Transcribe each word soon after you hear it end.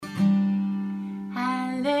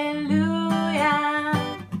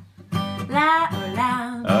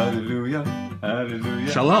Hallelujah.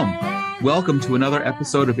 Shalom. Welcome to another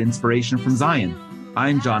episode of Inspiration from Zion.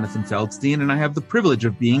 I'm Jonathan Feldstein, and I have the privilege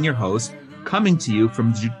of being your host, coming to you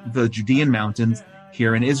from the Judean mountains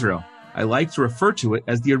here in Israel. I like to refer to it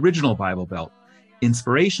as the original Bible Belt.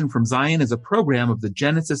 Inspiration from Zion is a program of the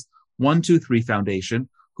Genesis 123 Foundation,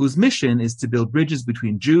 whose mission is to build bridges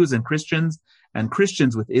between Jews and Christians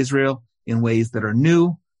with Israel in ways that are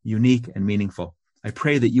new, unique, and meaningful. I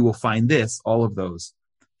pray that you will find this, all of those.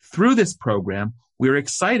 Through this program, we're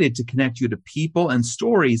excited to connect you to people and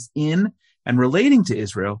stories in and relating to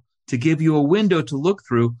Israel to give you a window to look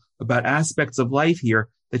through about aspects of life here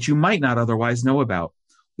that you might not otherwise know about.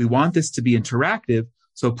 We want this to be interactive,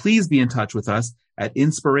 so please be in touch with us at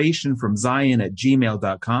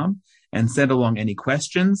inspirationfromzion@gmail.com and send along any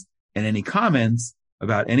questions and any comments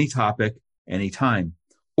about any topic anytime.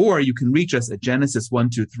 Or you can reach us at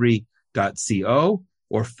genesis123.co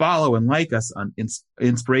or follow and like us on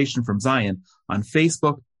Inspiration from Zion on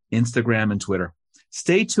Facebook, Instagram, and Twitter.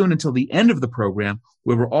 Stay tuned until the end of the program,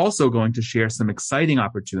 where we're also going to share some exciting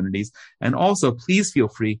opportunities. And also, please feel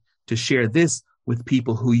free to share this with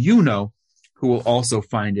people who you know who will also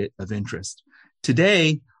find it of interest.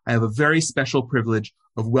 Today, I have a very special privilege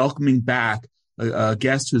of welcoming back a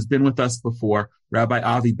guest who's been with us before, Rabbi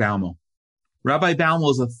Avi Baumel. Rabbi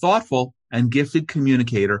Baumel is a thoughtful and gifted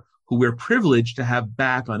communicator who we're privileged to have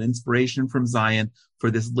back on Inspiration from Zion for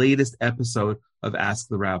this latest episode of Ask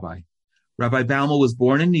the Rabbi. Rabbi Baumel was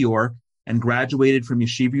born in New York and graduated from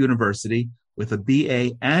Yeshiva University with a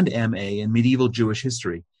BA and MA in medieval Jewish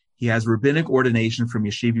history. He has rabbinic ordination from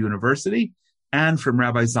Yeshiva University and from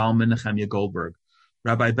Rabbi Zalman Nechemya Goldberg.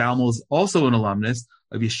 Rabbi Baumel is also an alumnus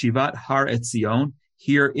of Yeshivat Har Etzion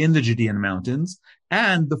here in the Judean mountains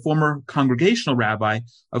and the former congregational rabbi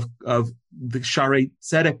of the Shaarei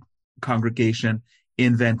Tzedek congregation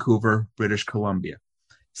in Vancouver, British Columbia.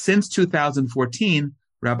 Since 2014,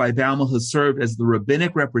 Rabbi Baumel has served as the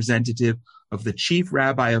rabbinic representative of the chief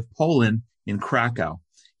rabbi of Poland in Krakow.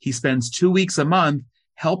 He spends 2 weeks a month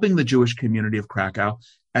helping the Jewish community of Krakow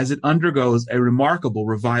as it undergoes a remarkable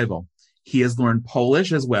revival. He has learned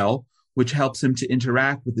Polish as well, which helps him to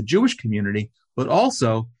interact with the Jewish community, but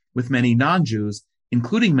also with many non-Jews,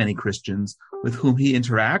 including many Christians, with whom he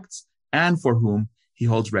interacts and for whom he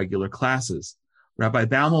holds regular classes. Rabbi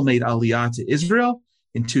Baumel made Aliyah to Israel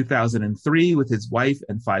in 2003 with his wife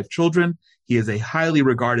and 5 children. He is a highly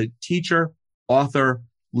regarded teacher, author,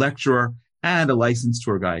 lecturer, and a licensed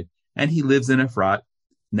tour guide. And he lives in Efrat,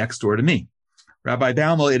 next door to me. Rabbi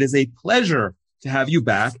Baumel, it is a pleasure to have you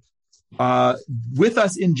back with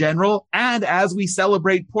us in general and as we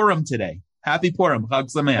celebrate Purim today. Happy Purim.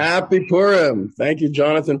 Chag Sameach. Happy Purim. Thank you,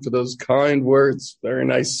 Jonathan, for those kind words. Very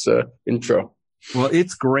nice intro. Well,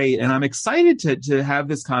 it's great. And I'm excited to have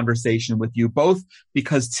this conversation with you, both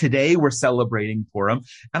because today we're celebrating Purim,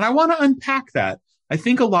 and I want to unpack that. I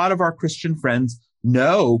think a lot of our Christian friends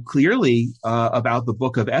know clearly about the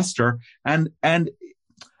book of Esther. And I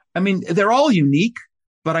mean, they're all unique,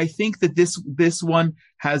 but I think that this one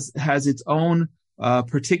has its own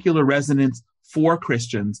particular resonance for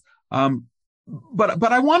Christians.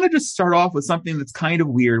 But I wanted to start off with something that's kind of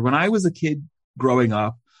weird. When I was a kid growing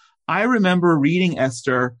up, I remember reading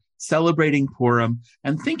Esther, celebrating Purim,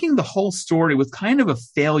 and thinking the whole story was kind of a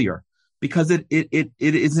failure because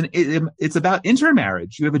it's about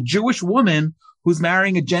intermarriage. You have a Jewish woman who's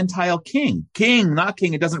marrying a Gentile king, not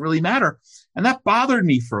king, it doesn't really matter. And that bothered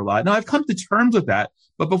me for a lot. Now I've come to terms with that,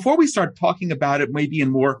 but before we start talking about it, maybe in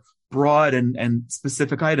more broad and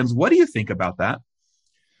specific items, what do you think about that?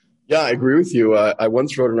 Yeah, I agree with you. I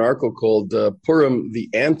once wrote an article called Purim, the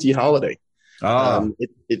Anti-Holiday.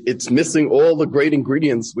 It's missing all the great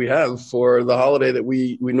ingredients we have for the holiday that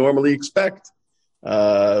we normally expect.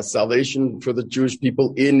 Salvation for the Jewish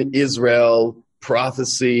people in Israel,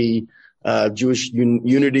 prophecy, Jewish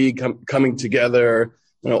unity coming together,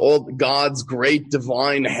 all God's great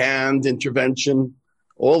divine hand intervention.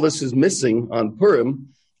 All this is missing on Purim,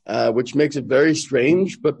 which makes it very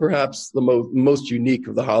strange, but perhaps the most unique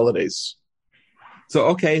of the holidays. So,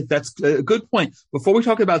 okay, that's a good point. Before we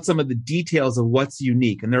talk about some of the details of what's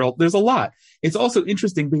unique, and there's a lot, it's also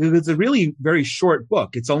interesting because it's a really very short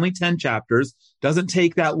book. It's only 10 chapters, doesn't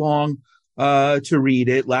take that long to read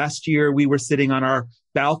it. Last year, we were sitting on our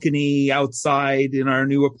balcony outside in our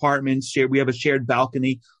new apartment. We have a shared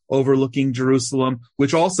balcony overlooking Jerusalem,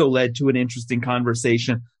 which also led to an interesting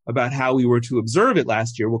conversation about how we were to observe it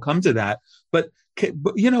last year. We'll come to that. But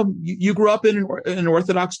you grew up in an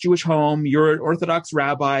Orthodox Jewish home. You're an Orthodox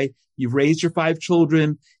rabbi. You've raised your 5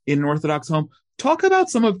 children in an Orthodox home. Talk about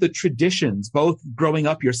some of the traditions, both growing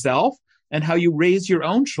up yourself and how you raise your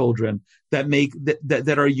own children that make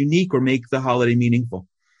that are unique or make the holiday meaningful?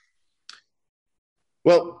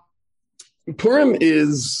 Well, Purim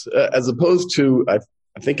is, as opposed to, I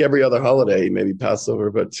think every other holiday, maybe Passover,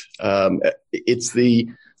 but it's the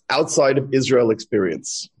outside of Israel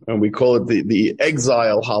experience. And we call it the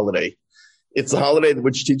exile holiday. It's a holiday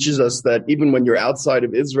which teaches us that even when you're outside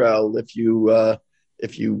of Israel, if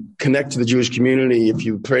you connect to the Jewish community, if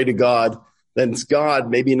you pray to God, then it's God,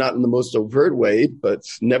 maybe not in the most overt way, but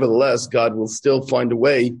nevertheless, God will still find a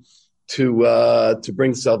way to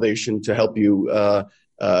bring salvation, to help you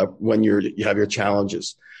when you have your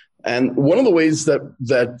challenges. And one of the ways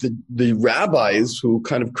that the rabbis who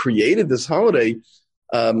kind of created this holiday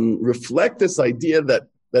reflect this idea that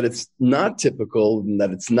it's not typical, and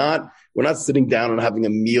that we're not sitting down and having a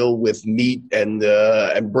meal with meat and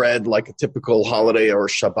bread like a typical holiday or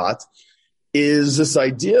Shabbat, is this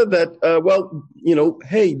idea that,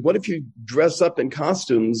 hey, what if you dress up in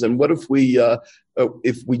costumes, and what if we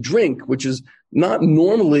drink, which is not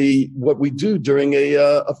normally what we do during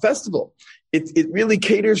a festival. It really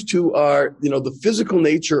caters to our, the physical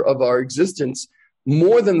nature of our existence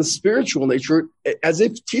more than the spiritual nature, as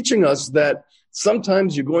if teaching us that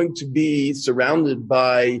sometimes you're going to be surrounded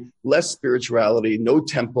by less spirituality, no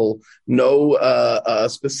temple, no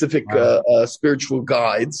specific spiritual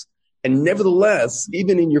guides. And nevertheless,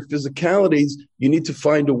 even in your physicalities, you need to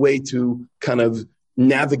find a way to kind of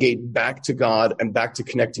navigate back to God and back to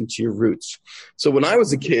connecting to your roots. So when I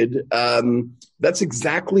was a kid, that's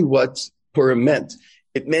exactly what Purim meant.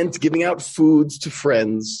 It meant giving out foods to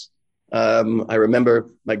friends. I remember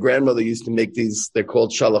my grandmother used to make these, they're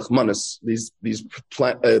called shalach manas, these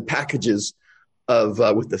packages of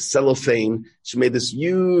with the cellophane. She made this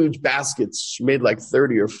huge baskets. She made like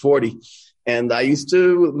 30 or 40. And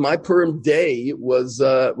my Purim day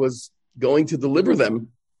was going to deliver them.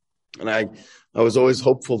 And I was always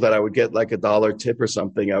hopeful that I would get like $1 tip or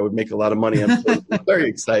something. I would make a lot of money. And it was very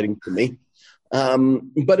exciting for me.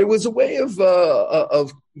 But it was a way of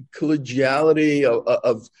collegiality,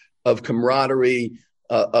 of camaraderie,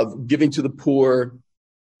 of giving to the poor.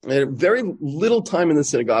 And very little time in the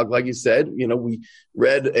synagogue, like you said. We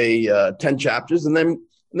read 10 chapters, and then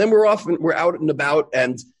we're out and about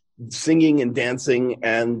and singing and dancing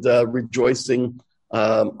and rejoicing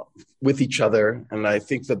with each other. And I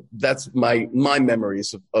think that's my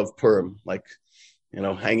memories of Purim, like,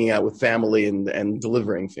 hanging out with family and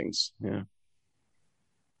delivering things. Yeah.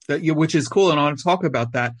 Which is cool. And I want to talk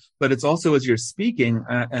about that, but it's also, as you're speaking,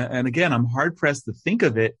 and again, I'm hard pressed to think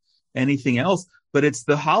of anything else, but it's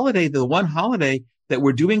the one holiday that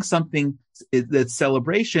we're doing something that's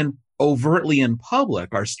celebration overtly in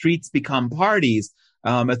public. Our streets become parties.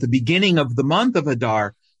 At the beginning of the month of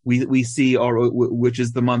Adar, we see, which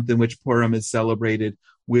is the month in which Purim is celebrated.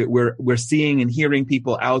 We're seeing and hearing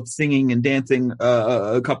people out singing and dancing.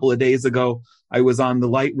 A couple of days ago, I was on the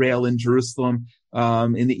light rail in Jerusalem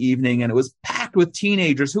in the evening, and it was packed with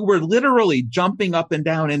teenagers who were literally jumping up and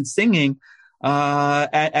down and singing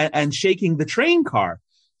and shaking the train car.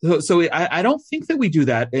 So I don't think that we do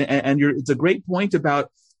that. And it's a great point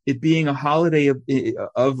about it being a holiday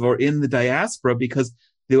of or in the diaspora, because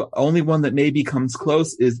the only one that maybe comes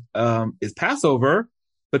close is Passover,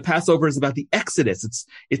 but Passover is about the Exodus.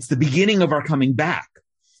 It's the beginning of our coming back,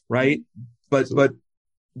 right? But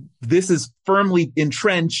this is firmly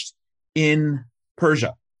entrenched in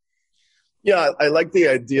Persia. Yeah, I like the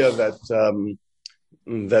idea that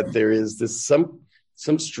there is this some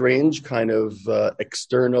strange kind of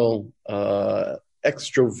external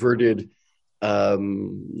extroverted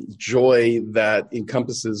joy that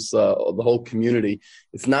encompasses the whole community.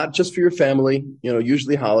 It's not just for your family.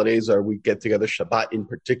 Usually holidays we get together, Shabbat in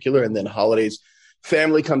particular, and then holidays,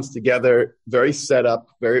 family comes together, very set up,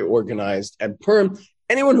 very organized. And Purim,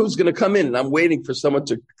 anyone who's going to come in, and I'm waiting for someone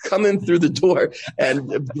to come in through the door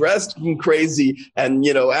and dressed crazy and,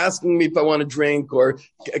 asking me if I want to drink, or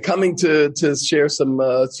coming to share some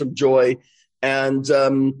joy. And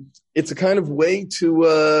it's a kind of way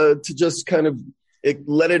to just kind of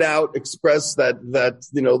let it out, express that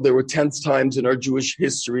there were tense times in our Jewish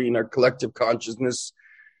history, in our collective consciousness.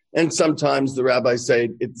 And sometimes the rabbis say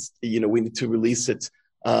we need to release it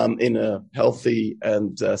in a healthy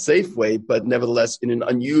and safe way, but nevertheless in an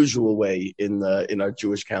unusual way in our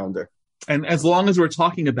Jewish calendar. And as long as we're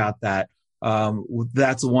talking about that,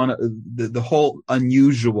 that's one the whole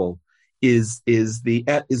unusual is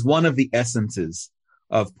one of the essences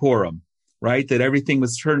of Purim, right? That everything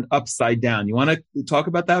was turned upside down. You want to talk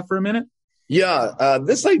about that for a minute? Yeah,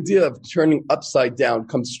 this idea of turning upside down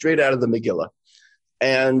comes straight out of the Megillah.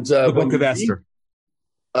 And the book of Esther.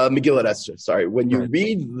 Megillat Esther. Sorry. When you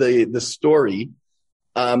read the story,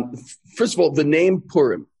 first of all, the name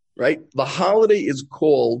Purim, right? The holiday is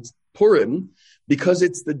called Purim because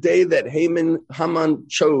it's the day that Haman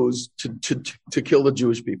chose to kill the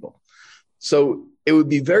Jewish people. So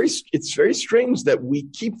it's very strange that we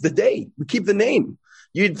keep the day, we keep the name.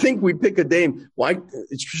 You'd think we'd pick a name. Why?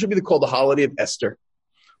 It should be called the holiday of Esther,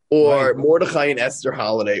 or Mordechai and Esther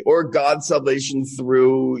holiday, or God's salvation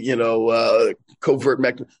through, covert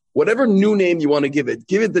mechanism. Whatever new name you want to give it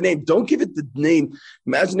the name. Don't give it the name.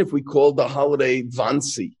 Imagine if we called the holiday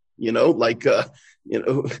Wannsee,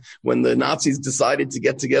 when the Nazis decided to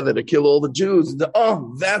get together to kill all the Jews.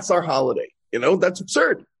 That's our holiday. That's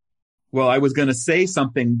absurd. Well, I was going to say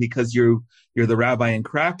something because you're the rabbi in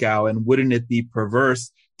Krakow, and wouldn't it be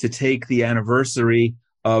perverse to take the anniversary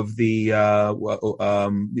of the of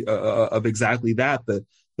exactly that,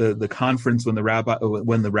 the conference when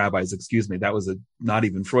the rabbis, excuse me, that was not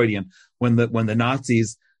even Freudian, when the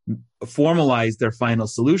Nazis formalized their final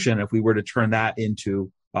solution, if we were to turn that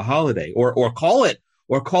into a holiday or call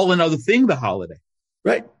another thing the holiday.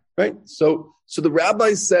 Right. So the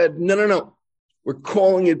rabbis said, no. We're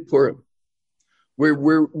calling it Purim. We're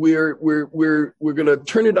going to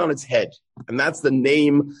turn it on its head. And that's the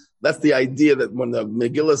name. That's the idea that when the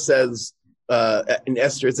Megillah says, in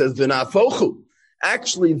Esther, it says, V'nafochu.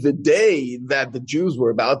 Actually, the day that the Jews were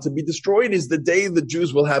about to be destroyed is the day the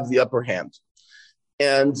Jews will have the upper hand.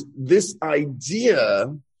 And this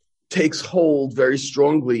idea takes hold very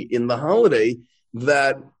strongly in the holiday,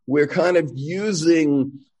 that we're kind of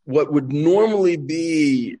using what would normally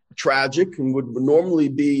be tragic and would normally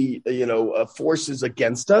be, forces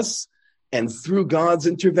against us. And through God's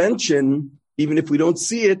intervention, even if we don't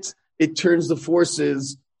see it, it turns the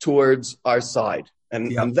forces towards our side.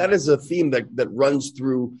 And that is a theme that runs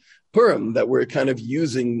through Purim, that we're kind of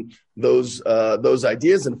using those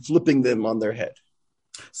ideas and flipping them on their head.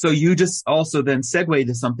 So you just also then segue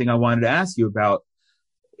to something I wanted to ask you about.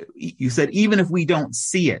 You said, even if we don't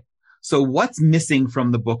see it. So what's missing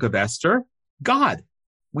from the book of Esther? God.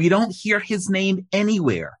 We don't hear his name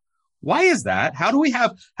anywhere. Why is that? How do we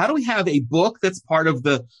have a book that's part of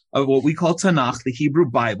what we call Tanakh, the Hebrew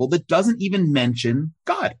Bible, that doesn't even mention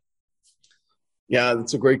God? Yeah,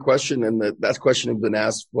 that's a great question. And that question has been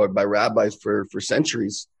asked by rabbis for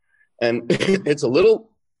centuries. And it's a little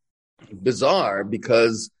bizarre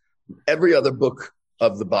because every other book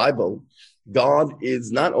of the Bible, God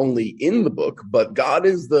is not only in the book, but God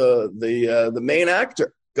is the main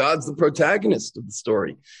actor. God's the protagonist of the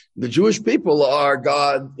story. The Jewish people are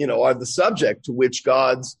are the subject to which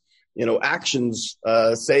God's, actions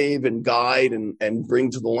save and guide and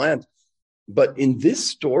bring to the land. But in this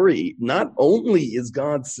story, not only is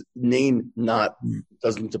God's name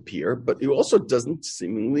doesn't appear, but it also doesn't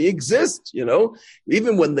seemingly exist.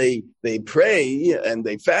 Even when they pray and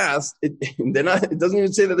they fast, it doesn't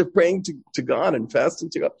even say that they're praying to God and fasting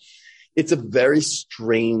to God. It's a very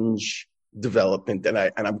strange development, and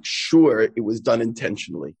I'm sure it was done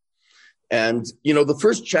intentionally. And the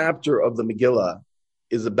first chapter of the Megillah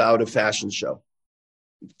is about a fashion show.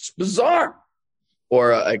 It's bizarre.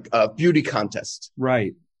 Or a beauty contest.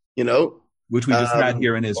 Right. Which we just had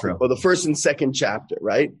here in Israel. Or the first and second chapter,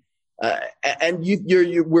 right? And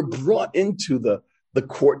we're brought into the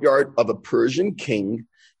courtyard of a Persian king,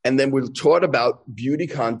 and then we're taught about beauty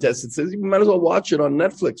contests. It says you might as well watch it on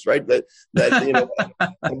Netflix, right? That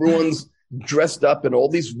everyone's dressed up, and all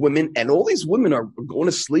these women are going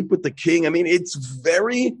to sleep with the king. I mean, it's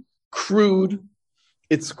very crude.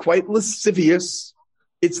 It's quite lascivious.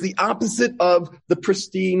 It's the opposite of the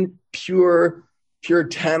pristine, pure,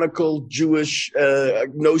 puritanical Jewish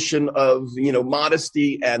notion of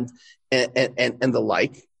modesty and the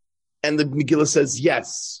like. And the Megillah says,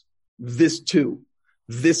 yes, this too.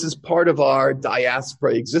 This is part of our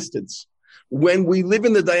diaspora existence. When we live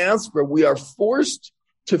in the diaspora, we are forced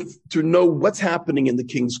to know what's happening in the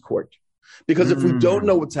king's court. Because if we don't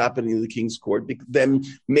know what's happening in the king's court, then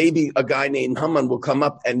maybe a guy named Haman will come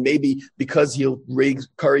up, and maybe because he'll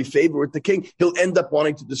curry favor with the king, he'll end up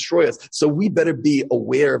wanting to destroy us. So we better be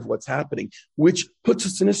aware of what's happening, which puts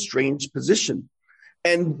us in a strange position.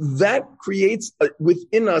 And that creates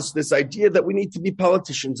within us this idea that we need to be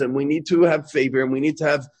politicians, and we need to have favor, and we need to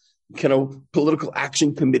have political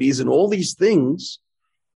action committees and all these things,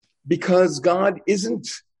 because God isn't,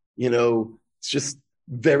 it's just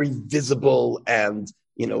very visible and,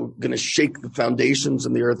 going to shake the foundations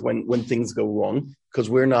in the earth when things go wrong, because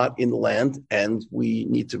we're not in the land and we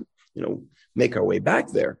need to, make our way back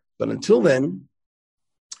there. But until then,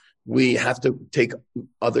 we have to take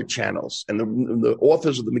other channels. And the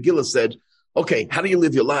authors of the Megillah said, okay, how do you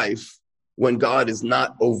live your life when God is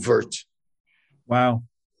not overt. Wow.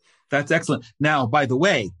 That's excellent. Now, by the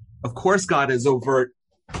way, of course, God is overt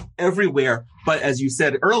everywhere. But as you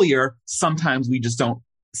said earlier, sometimes we just don't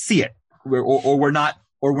see it or we're not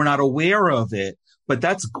aware of it. But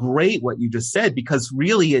that's great what you just said, because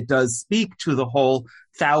really it does speak to the whole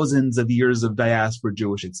thousands of years of diaspora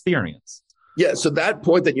Jewish experience. Yeah, so that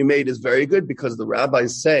point that you made is very good, because the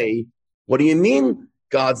rabbis say, what do you mean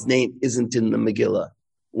God's name isn't in the Megillah?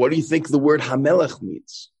 What do you think the word Hamelech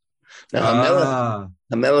means? Now,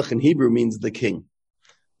 Hamelech in Hebrew means the king.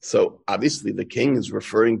 So obviously the king is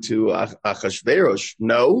referring to Achashverosh.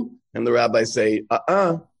 No. And the rabbis say,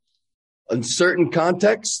 in certain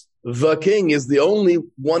contexts, the king is the only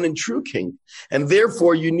one and true king. And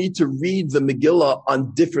therefore you need to read the Megillah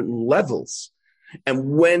on different levels.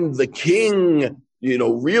 And when the king,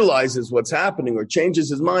 realizes what's happening or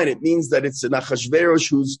changes his mind, it means that it's an Achashverosh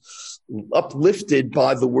who's uplifted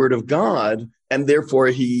by the word of God. And therefore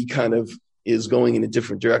he kind of is going in a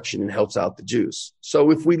different direction and helps out the Jews.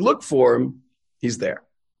 So if we look for him, he's there.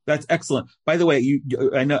 That's excellent. By the way,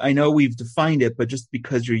 I know we've defined it, but just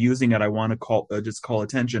because you're using it, I want to call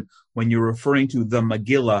attention. When you're referring to the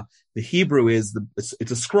Megillah, the Hebrew is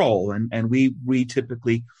it's a scroll, and we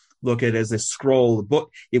typically look at it as a scroll, the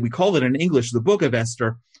book. We call it in English the Book of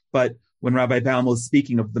Esther, but when Rabbi Baumel is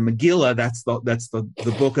speaking of the Megillah, that's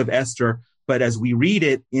the Book of Esther. But as we read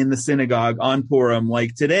it in the synagogue on Purim,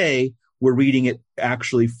 like today, we're reading it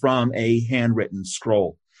actually from a handwritten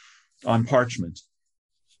scroll on parchment.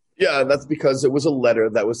 Yeah, that's because it was a letter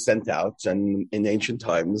that was sent out, and in ancient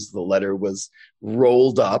times, the letter was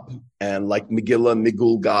rolled up, and like Megillah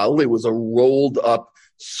Migulgal, it was a rolled up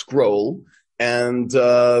scroll, and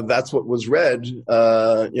that's what was read,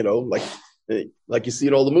 like you see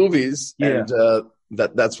in all the movies, yeah. And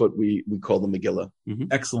that's what we call the Megillah. Mm-hmm.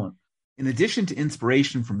 Excellent. In addition to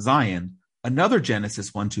Inspiration from Zion, another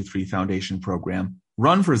Genesis 123 Foundation program,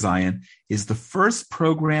 Run for Zion, is the first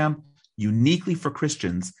program uniquely for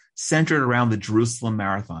Christians centered around the Jerusalem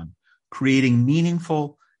Marathon, creating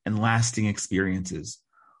meaningful and lasting experiences.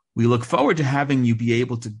 We look forward to having you be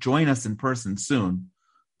able to join us in person soon,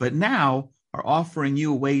 but now are offering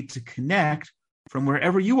you a way to connect from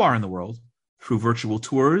wherever you are in the world through virtual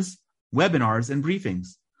tours, webinars, and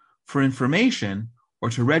briefings. For information or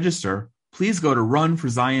to register, please go to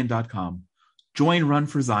runforzion.com. Join Run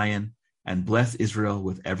for Zion and bless Israel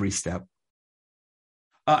with every step.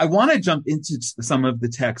 I want to jump into some of the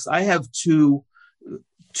text. I have two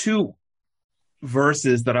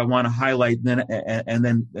verses that I want to highlight,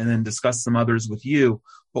 and then discuss some others with you.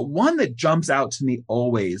 But one that jumps out to me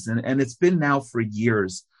always, and it's been now for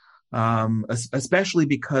years, especially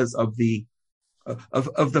because of the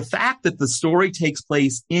fact that the story takes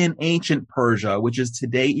place in ancient Persia, which is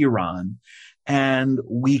today Iran, and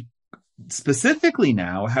we specifically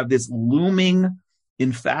now have this looming,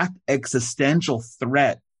 in fact, existential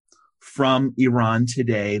threat from Iran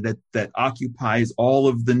today that occupies all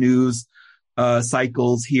of the news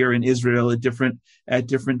cycles here in Israel at different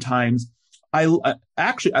times. I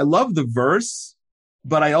love the verse,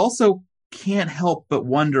 but I also can't help but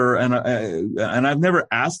wonder, and I've never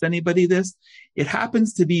asked anybody this. It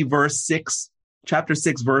happens to be chapter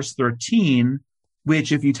 6, verse 13,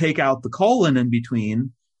 which, if you take out the colon in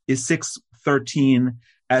between, is 613,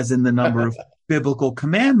 as in the number of biblical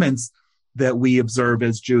commandments that we observe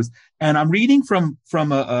as Jews. And I'm reading from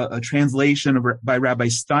a translation by Rabbi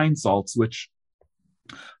Steinsaltz, which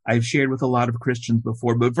I've shared with a lot of Christians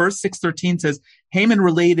before. But verse 613 says, Haman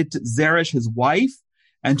related to Zeresh, his wife,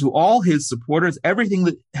 and to all his supporters everything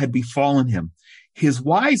that had befallen him. His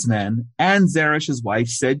wise men and Zeresh, his wife,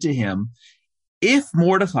 said to him, if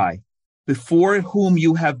Mordecai, before whom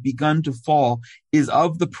you have begun to fall, is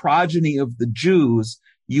of the progeny of the Jews,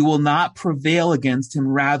 you will not prevail against him.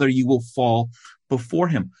 Rather, you will fall before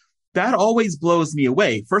him. That always blows me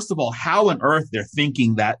away. First of all, how on earth they're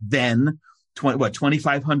thinking that then,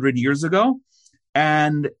 2,500 years ago?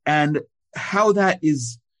 And how that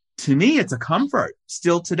is, to me, it's a comfort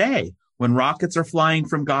still today. When rockets are flying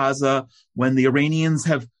from Gaza, when the Iranians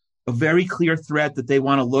have a very clear threat that they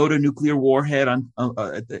want to load a nuclear warhead at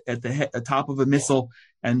the top of a missile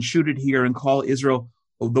and shoot it here and call Israel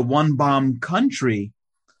the one bomb country.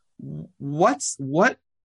 What's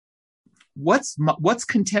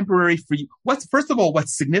contemporary for you? First of all,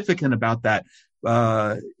 what's significant about that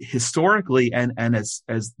historically and as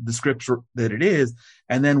the scripture that it is,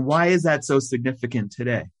 and then why is that so significant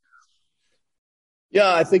today?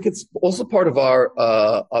 Yeah, I think it's also part of our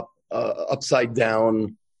upside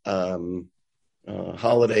down holiday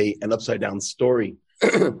and upside down story.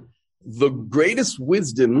 The greatest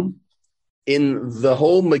wisdom in the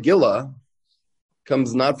whole Megillah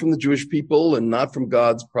comes not from the Jewish people and not from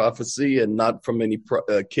God's prophecy and not from any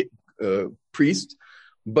priest,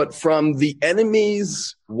 but from the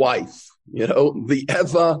enemy's wife, the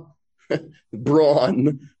Eva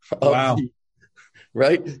Braun of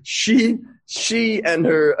right? She and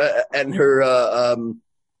her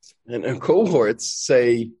cohorts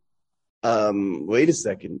say, wait a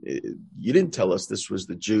second, you didn't tell us this was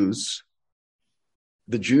the Jews.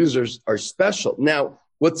 The Jews are special. Now,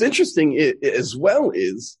 what's interesting as well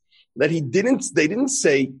is that they didn't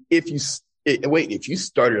say, if you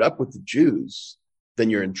started up with the Jews, then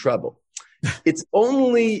you're in trouble. It's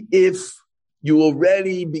only if you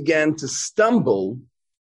already began to stumble,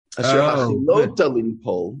 then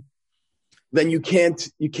you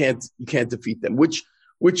can't defeat them, which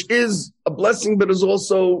is a blessing, but is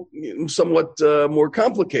also somewhat more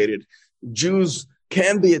complicated. Jews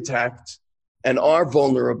can be attacked and are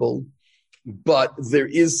vulnerable, but there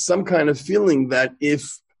is some kind of feeling that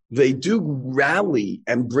if they do rally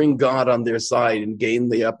and bring God on their side and gain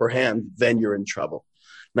the upper hand, then you're in trouble.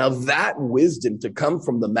 Now, that wisdom to come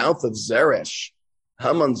from the mouth of Zeresh,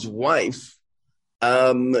 Haman's wife,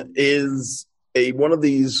 is one of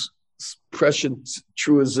these prescient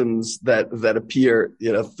truisms that appear,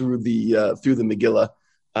 through the Megillah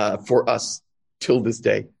for us till this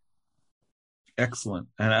day. Excellent,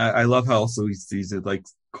 and I love how also he's like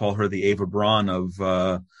call her the Eva Braun of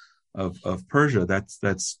Persia. That's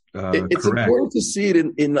it's correct. Important to see it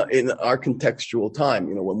in our contextual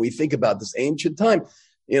time. When we think about this ancient time,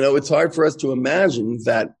 it's hard for us to imagine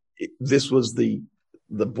that this was the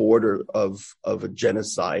border of a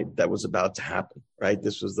genocide that was about to happen. Right,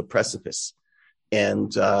 this was the precipice,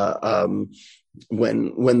 and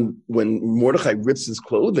when Mordechai rips his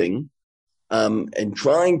clothing. And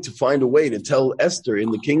trying to find a way to tell Esther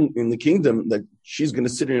in the kingdom that she's going to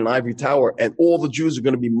sit in an ivory tower and all the Jews are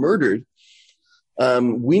going to be murdered.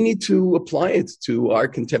 We need to apply it to our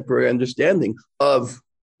contemporary understanding of,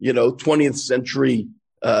 20th century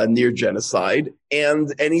near genocide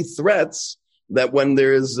and any threats that when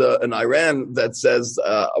there's an Iran that says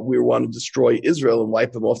we want to destroy Israel and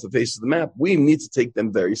wipe them off the face of the map, we need to take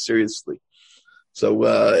them very seriously. So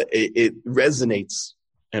it resonates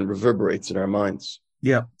and reverberates in our minds.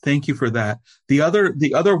 Yeah, thank you for that. The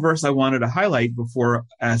other verse I wanted to highlight before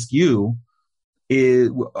I ask you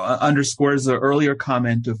underscores an earlier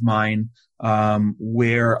comment of mine,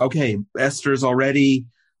 where Esther's already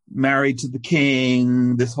married to the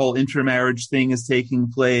king. This whole intermarriage thing is taking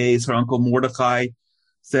place. Her uncle Mordecai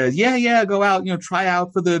says, "Yeah, go out, try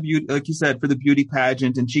out for the beauty, like you said, for the beauty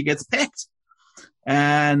pageant," and she gets picked.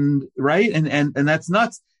 And right, and that's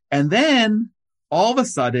nuts. And then all of a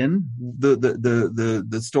sudden,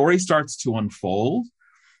 the story starts to unfold,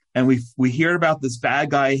 and we hear about this bad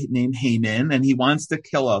guy named Haman, and he wants to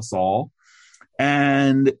kill us all.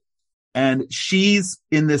 And she's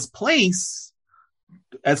in this place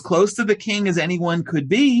as close to the king as anyone could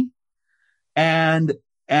be. And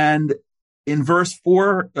in verse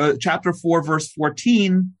 4, chapter 4, verse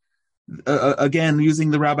 14, again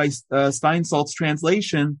using the Rabbi Steinsaltz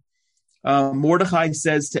translation. Mordecai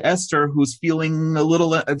says to Esther, who's feeling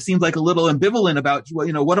it seems like a little ambivalent about,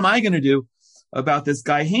 what am I going to do about this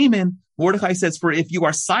guy Haman? Mordecai says, "For if you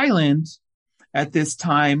are silent at this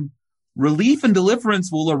time, relief and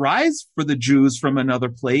deliverance will arise for the Jews from another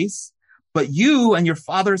place, but you and your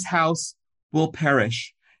father's house will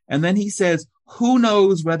perish." And then he says, "Who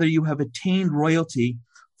knows whether you have attained royalty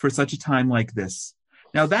for such a time like this?"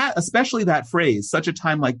 Now that, especially that phrase, "such a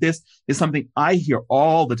time like this," is something I hear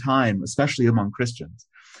all the time, especially among Christians.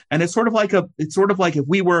 And it's sort of like if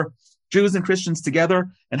we were Jews and Christians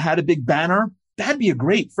together and had a big banner, that'd be a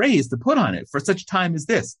great phrase to put on it, "for such a time as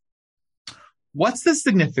this." What's the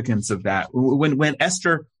significance of that?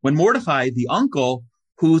 When Mordecai, the uncle,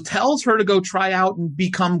 who tells her to go try out and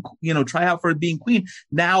try out for being queen,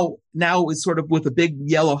 now is sort of with a big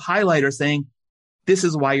yellow highlighter saying, "This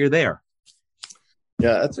is why you're there."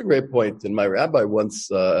 Yeah, that's a great point. And my rabbi once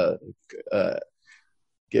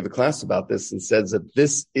gave a class about this and says that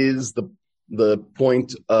this is the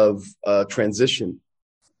point of transition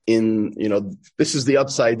this is the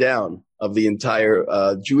upside down of the entire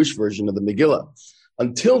Jewish version of the Megillah.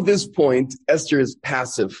 Until this point, Esther is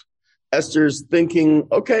passive. Esther's thinking,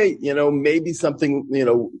 okay, maybe something,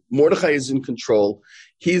 Mordecai is in control.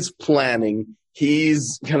 He's planning.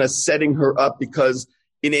 He's kind of setting her up because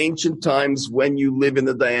in ancient times, when you live in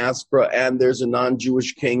the diaspora and there's a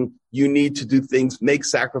non-Jewish king, you need to do things, make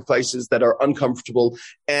sacrifices that are uncomfortable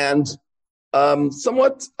and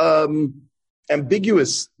somewhat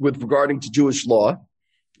ambiguous with regarding to Jewish law.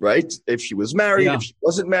 right? If she was married, if she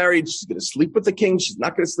wasn't married, she's going to sleep with the king. She's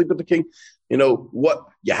not going to sleep with the king. What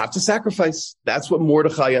you have to sacrifice. That's what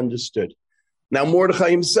Mordechai understood. Now, Mordechai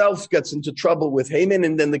himself gets into trouble with Haman,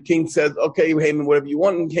 and then the king says, okay, Haman, whatever you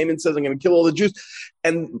want. And Haman says, I'm going to kill all the Jews.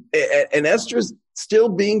 And Esther's still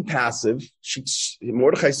being passive.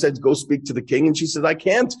 Mordechai said, go speak to the king. And she said, I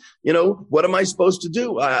can't. What am I supposed to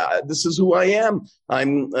do? This is who I am.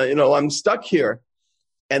 I'm stuck here.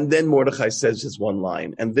 And then Mordechai says his one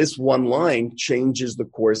line. And this one line changes the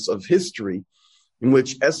course of history, in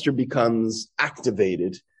which Esther becomes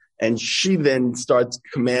activated. And she then starts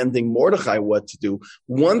commanding Mordechai what to do.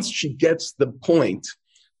 Once she gets the point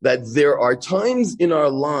that there are times in our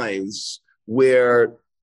lives where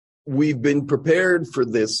we've been prepared for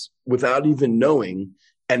this without even knowing,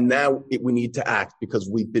 and now we need to act because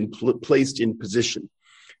we've been placed in position.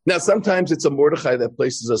 Now, sometimes it's a Mordechai that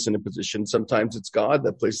places us in a position. Sometimes it's God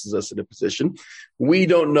that places us in a position. We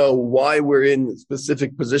don't know why we're in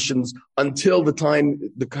specific positions until the time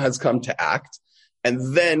has come to act.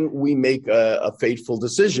 And then we make a fateful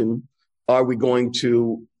decision. Are we going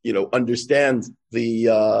to, understand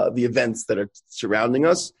the events that are surrounding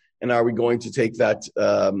us? And are we going to take that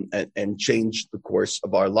and change the course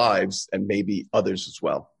of our lives and maybe others as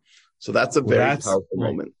well? So that's a very powerful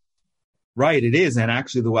moment. Right, it is. And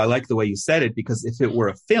actually, I like the way you said it, because if it were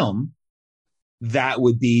a film, that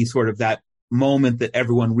would be sort of that moment that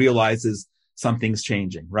everyone realizes something's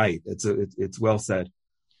changing. Right. It's well said.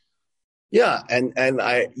 Yeah. And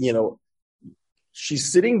she's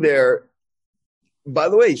sitting there. By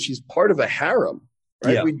the way, she's part of a harem,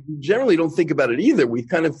 right? Yeah. We generally don't think about it either. We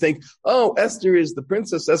kind of think, oh, Esther is the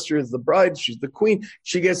princess. Esther is the bride. She's the queen.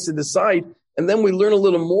 She gets to decide. And then we learn a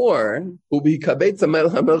little more.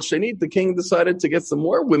 The king decided to get some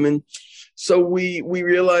more women. So we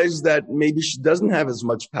realize that maybe she doesn't have as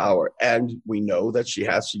much power. And we know that she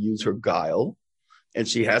has to use her guile, and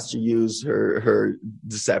she has to use her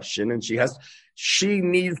deception. And she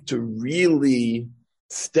needs to really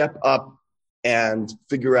step up and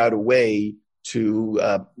figure out a way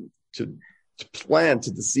to plan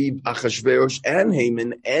to deceive Achashverosh and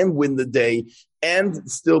Haman and win the day, and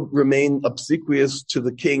still remain obsequious to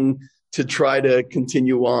the king to try to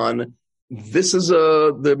continue on. This is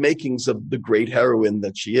the makings of the great heroine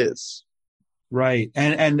that she is. Right.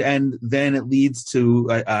 And then it leads to,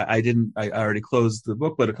 I already closed the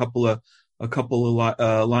book, but a couple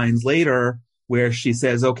of lines later where she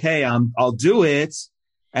says, okay, I'll do it.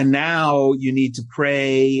 And now you need to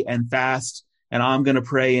pray and fast, and I'm going to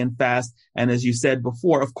pray and fast. And as you said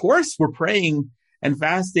before, of course we're praying and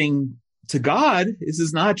fasting to God. This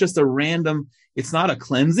is not just it's not a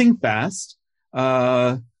cleansing fast.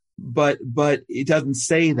 But it doesn't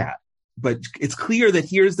say that. But it's clear that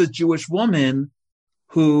here's the Jewish woman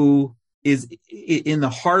who is in the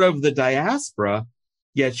heart of the diaspora,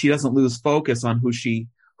 yet she doesn't lose focus on who she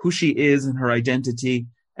is and her identity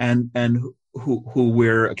and who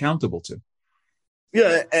we're accountable to.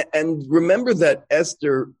 Yeah, and remember that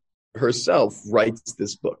Esther herself writes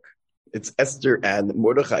this book. It's Esther and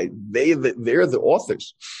Mordechai. They're the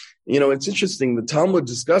authors. It's interesting. The Talmud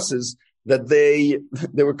discusses that they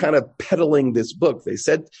were kind of peddling this book. They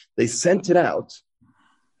sent it out,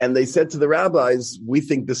 and they said to the rabbis, "We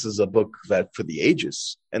think this is a book that for the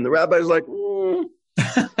ages." And the rabbis like, "No,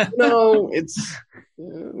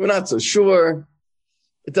 we're not so sure.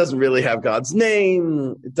 It doesn't really have God's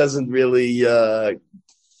name. It doesn't really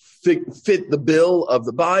fit the bill of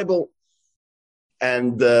the Bible."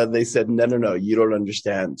 And they said, no, you don't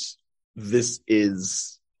understand. This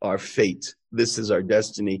is our fate. This is our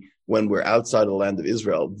destiny. When we're outside the land of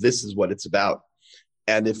Israel, this is what it's about.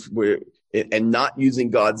 And not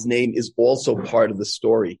using God's name is also part of the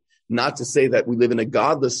story. Not to say that we live in a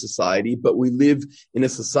godless society, but we live in a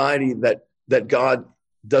society that God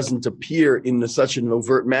doesn't appear in such an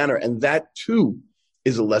overt manner. And that too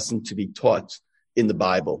is a lesson to be taught in the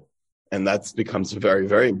Bible. And that becomes a very,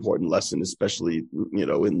 very important lesson, especially,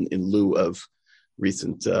 in lieu of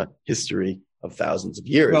recent history of thousands of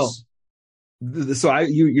years. Well, so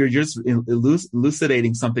you're just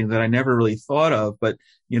elucidating something that I never really thought of, but,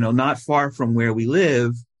 not far from where we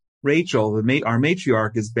live, Rachel, our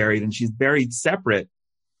matriarch, is buried, and she's buried separate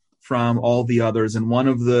from all the others. And one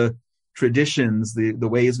of the traditions, the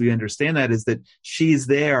ways we understand that, is that she's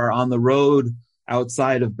there on the road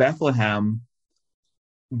outside of Bethlehem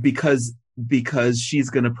because she's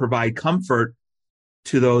going to provide comfort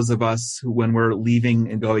to those of us who, when we're leaving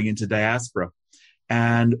and going into diaspora.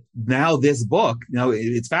 And now this book,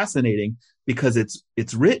 it's fascinating because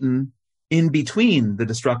it's written in between the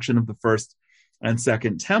destruction of the first and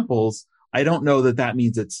second temples. I don't know that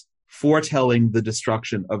means it's foretelling the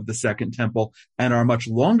destruction of the Second Temple and our much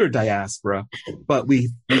longer diaspora. But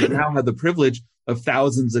we now have the privilege of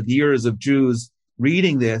thousands of years of Jews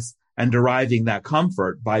reading this and deriving that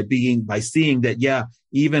comfort by seeing that, yeah,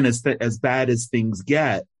 even as bad as things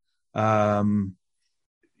get, there's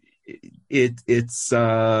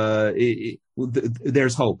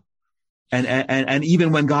hope. And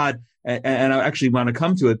even when God, and I actually want to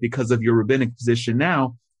come to it because of your rabbinic position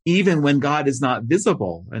now, even when God is not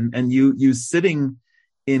visible, and you sitting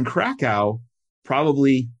in Krakow,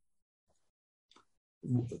 probably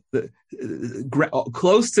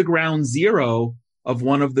close to ground zero of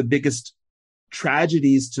one of the biggest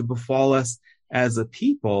tragedies to befall us as a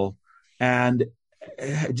people. And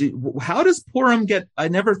how does Purim I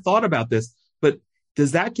never thought about this, but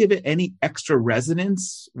does that give it any extra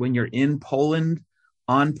resonance when you're in Poland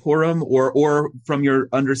on Purim, or from your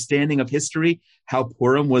understanding of history, how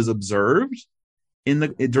Purim was observed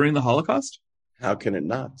during the Holocaust? How can it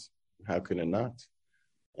not? How can it not?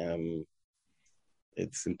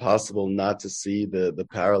 It's impossible not to see the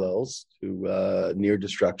parallels to near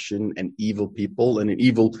destruction and evil people and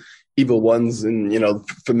evil ones, and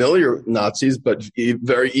familiar Nazis, but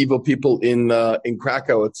very evil people in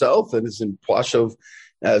Krakow itself, and is in Płaszów,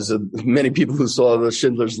 as many people who saw the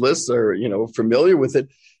Schindler's List are familiar with it.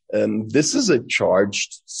 This is a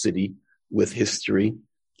charged city with history,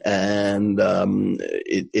 and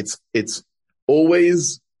it's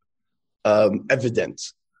always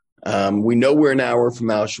evident. We know we're an hour from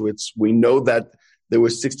Auschwitz. We know that there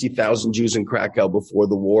were 60,000 Jews in Krakow before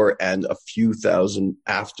the war and a few thousand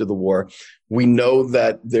after the war. We know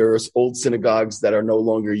that there's old synagogues that are no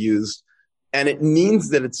longer used. And it means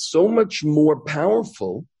that it's so much more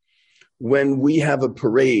powerful when we have a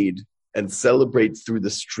parade and celebrate through the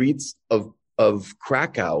streets of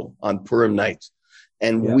Krakow on Purim night.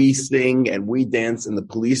 And we sing and we dance, and the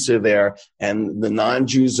police are there, and the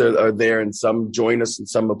non-Jews are there, and some join us and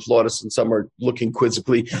some applaud us and some are looking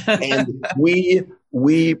quizzically. And we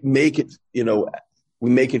make it, we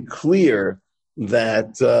make it clear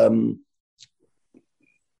that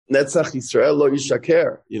Netzach Yisrael lo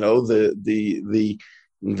yishaker,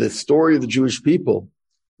 the story of the Jewish people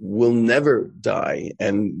will never die,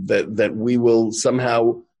 and that we will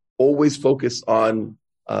somehow always focus on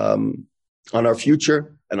our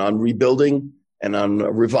future and on rebuilding and on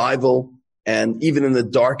revival. And even in the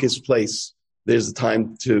darkest place, there's a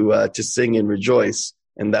time to sing and rejoice.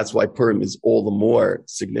 And that's why Purim is all the more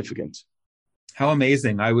significant. How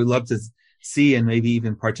amazing. I would love to see and maybe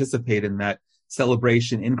even participate in that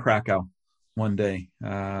celebration in Krakow one day.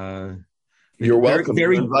 You're welcome.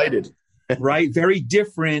 You're invited. Right. Very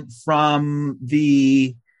different from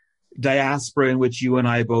the diaspora in which you and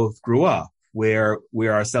I both grew up, where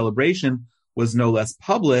our celebration was no less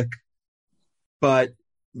public, but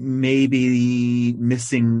maybe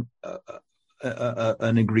missing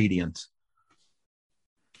an ingredient.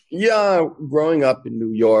 Yeah, growing up in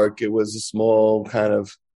New York, it was a small kind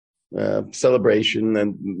of celebration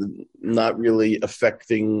and not really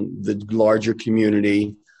affecting the larger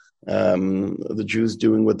community, the Jews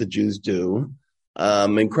doing what the Jews do.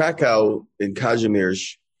 In Krakow, in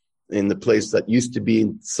Kazimierz, in the place that used to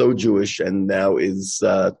be so Jewish and now is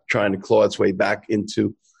trying to claw its way back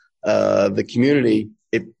into the community,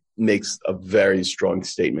 it makes a very strong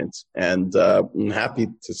statement. And I'm happy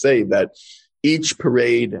to say that each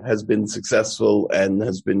parade has been successful and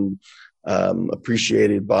has been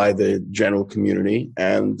appreciated by the general community.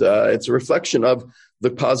 And it's a reflection of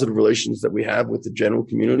the positive relations that we have with the general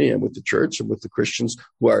community and with the church and with the Christians,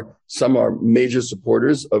 some are major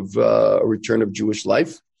supporters of a return of Jewish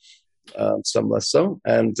life. Some less so.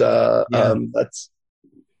 And that's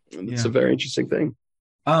a very interesting thing.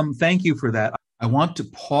 Thank you for that. I want to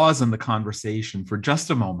pause on the conversation for just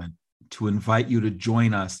a moment to invite you to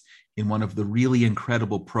join us in one of the really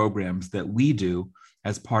incredible programs that we do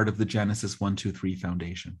as part of the Genesis 123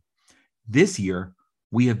 Foundation. This year,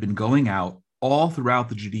 we have been going out all throughout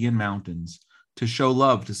the Judean mountains to show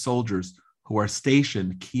love to soldiers who are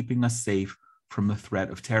stationed keeping us safe from the threat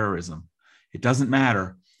of terrorism. It doesn't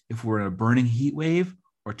matter if we're in a burning heat wave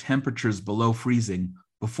or temperatures below freezing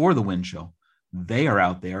before the wind chill. They are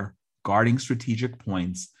out there guarding strategic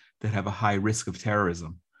points that have a high risk of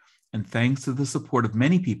terrorism. And thanks to the support of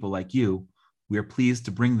many people like you, we are pleased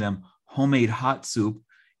to bring them homemade hot soup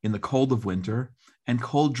in the cold of winter and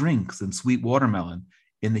cold drinks and sweet watermelon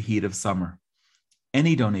in the heat of summer.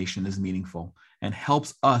 Any donation is meaningful and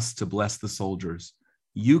helps us to bless the soldiers.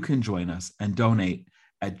 You can join us and donate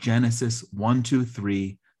at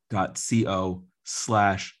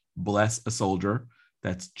genesis123.co/bless a soldier.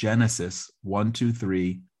 That's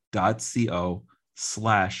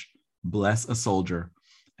genesis123.co/bless bless a soldier.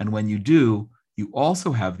 And when you do, you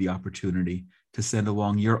also have the opportunity to send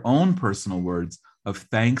along your own personal words of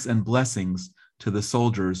thanks and blessings to the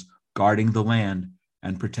soldiers guarding the land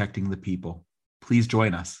and protecting the people. Please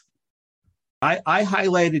join us. I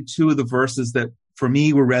highlighted two of the verses that for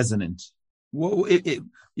me were resonant. Well,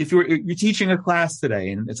 if you're teaching a class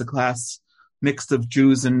today, and it's a class mixed of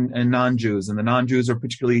Jews and non-Jews, and the non-Jews are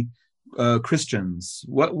particularly Christians,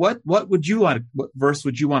 what verse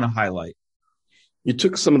would you want to highlight? You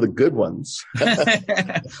took some of the good ones.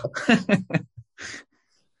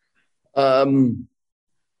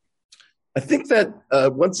 I think that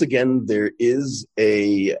once again there is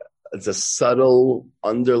a subtle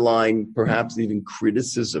underlying, perhaps even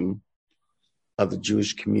criticism of the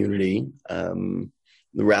Jewish community. The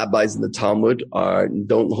rabbis in the Talmud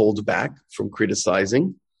don't hold back from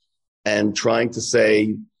criticizing and trying to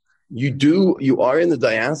say, you are in the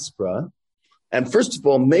diaspora, and first of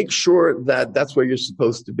all, make sure that that's where you're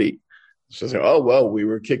supposed to be. So saying, oh, well, we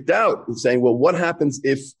were kicked out. And saying, well, what happens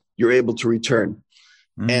if you're able to return?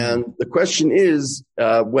 And the question is,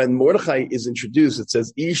 when Mordechai is introduced, it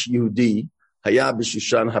says, Ish Yehudi haya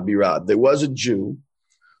b'Shushan habirah. There was a Jew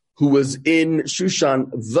who was in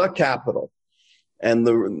Shushan, the capital. And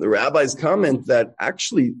the rabbis comment that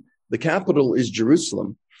actually the capital is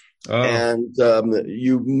Jerusalem. Oh. And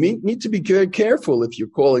you need to be very careful if you're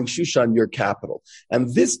calling Shushan your capital.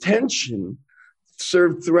 And this tension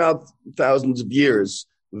served throughout thousands of years.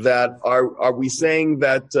 That are we saying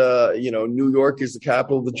that New York is the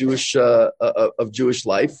capital of the Jewish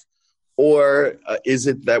life, or is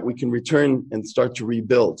it that we can return and start to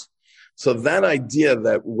rebuild? So that idea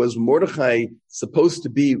that was Mordechai supposed to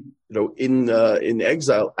be in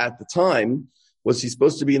exile at the time, was he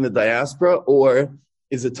supposed to be in the diaspora, or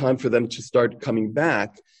is it time for them to start coming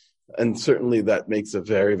back? And certainly that makes a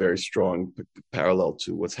very, very strong parallel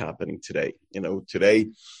to what's happening today.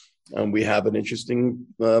 Today. We have an interesting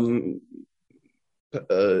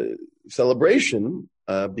celebration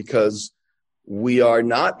because we are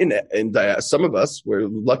not in some of us, we're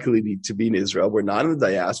luckily to be in Israel. We're not in the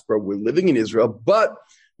diaspora. We're living in Israel, but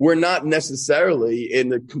we're not necessarily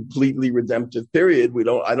in a completely redemptive period.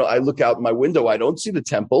 I look out my window. I don't see the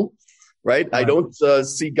temple, right? I don't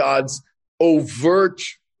see God's overt,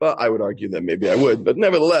 well, I would argue that maybe I would, but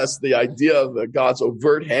nevertheless, the idea of God's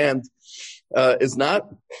overt hand is not.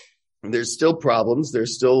 There's still problems.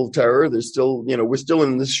 There's still terror. There's still, we're still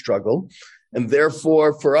in this struggle. And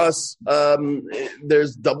therefore, for us,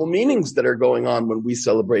 there's double meanings that are going on when we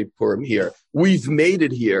celebrate Purim here. We've made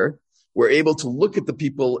it here. We're able to look at the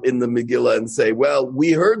people in the Megillah and say, well,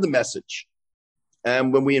 we heard the message.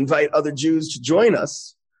 And when we invite other Jews to join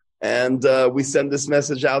us, and we send this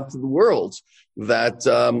message out to the world that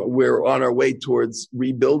we're on our way towards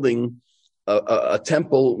rebuilding a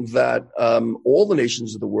temple that all the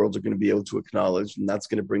nations of the world are going to be able to acknowledge, and that's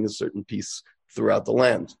going to bring a certain peace throughout the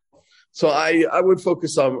land. So I would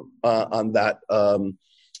focus on that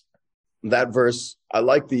verse. I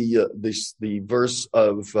like the verse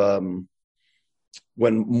of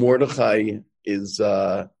when Mordechai is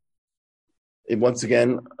once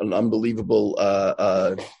again an unbelievable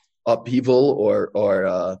upheaval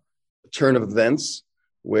or turn of events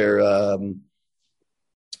where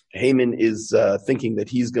Haman is thinking that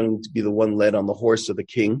he's going to be the one led on the horse of the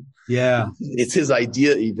king. Yeah. It's his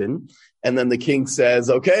idea even. And then the king says,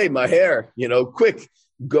 okay, my hair, quick,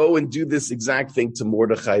 go and do this exact thing to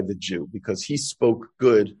Mordechai the Jew, because he spoke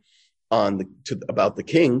good about the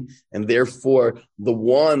king. And therefore, the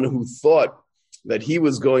one who thought that he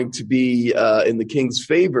was going to be in the king's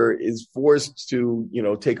favor is forced to,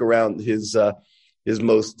 take around his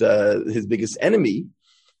biggest enemy,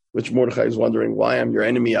 which Mordechai is wondering, why I'm your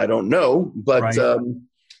enemy, I don't know. But right.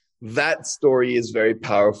 That story is very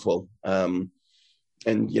powerful. And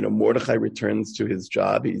Mordechai returns to his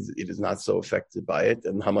job. He is not so affected by it.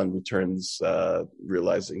 And Haman returns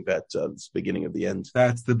realizing that it's the beginning of the end.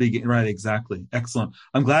 That's the beginning. Right, exactly. Excellent.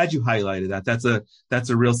 I'm glad you highlighted that. That's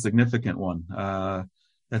a real significant one.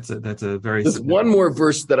 That's a very There's one more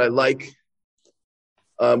verse that I like,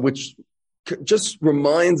 which just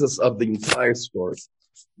reminds us of the entire story.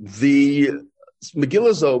 The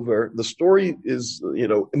Megillah's over. The story is,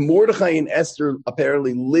 Mordechai and Esther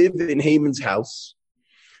apparently live in Haman's house.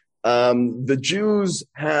 The Jews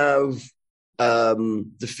have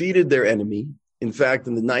defeated their enemy. In fact,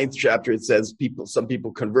 in the 9th chapter, it says some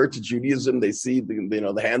people convert to Judaism. They see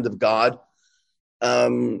the hand of God.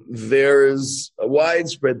 There's a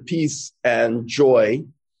widespread peace and joy.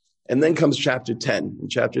 And then comes chapter 10. And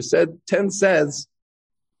chapter 10 says,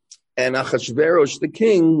 and Achashverosh, the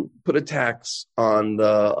king, put a tax on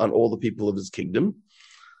all the people of his kingdom.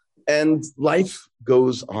 and life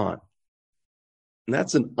goes on. And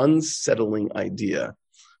that's an unsettling idea.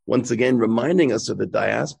 Once again, reminding us of the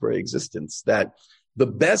diaspora existence, that the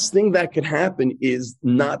best thing that could happen is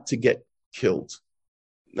not to get killed.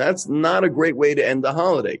 That's not a great way to end the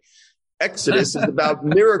holiday. Exodus is about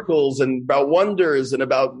miracles and about wonders and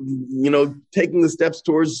about, taking the steps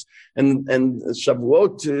towards, and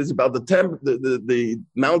Shavuot is about the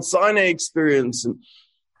Mount Sinai experience.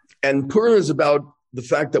 And Purim is about the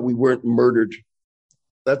fact that we weren't murdered.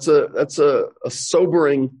 That's a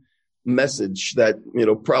sobering message that,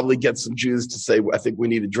 probably gets some Jews to say, I think we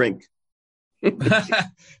need a drink.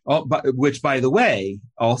 Which, by the way,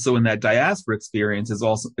 also in that diaspora experience is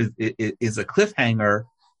a cliffhanger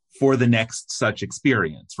for the next such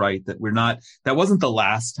experience, right? That wasn't the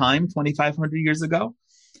last time 2,500 years ago.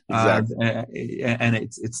 Exactly. And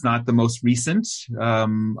it's not the most recent,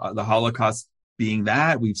 the Holocaust being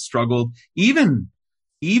that. We've struggled, even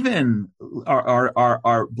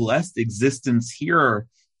our blessed existence here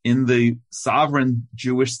in the sovereign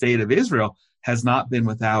Jewish state of Israel has not been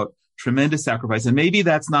without tremendous sacrifice. And maybe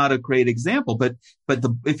that's not a great example, but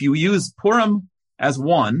if you use Purim as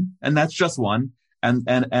one, and that's just one, and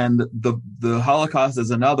the Holocaust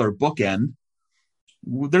as another bookend,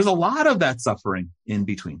 there's a lot of that suffering in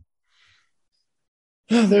between.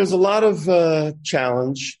 There's a lot of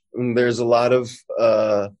challenge. And there's a lot of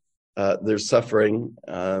there's suffering.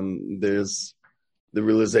 There's the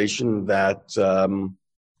realization that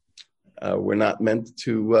we're not meant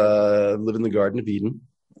to live in the Garden of Eden.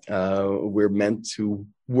 We're meant to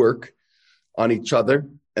work on each other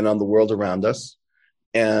and on the world around us.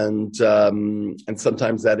 And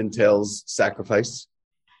sometimes that entails sacrifice.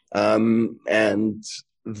 And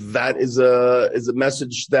that is a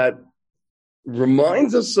message that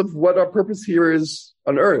reminds us of what our purpose here is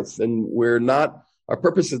on earth. And our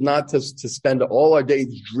purpose is not to spend all our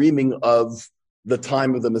days dreaming of the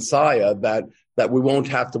time of the Messiah, that we won't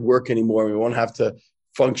have to work anymore, we won't have to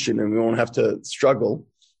function, and we won't have to struggle.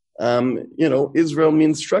 Israel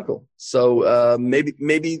means struggle. So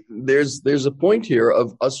maybe there's a point here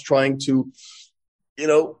of us trying to,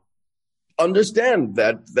 understand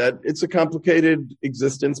that it's a complicated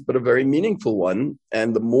existence, but a very meaningful one.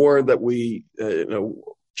 And the more that we,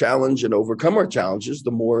 challenge and overcome our challenges, the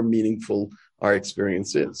more meaningful our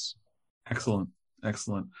experience is. Excellent.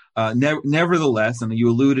 Nevertheless, and you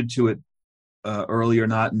alluded to it earlier,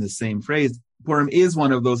 not in the same phrase, Purim is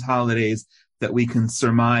one of those holidays that we can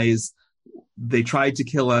surmise they tried to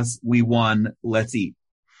kill us, we won, let's eat.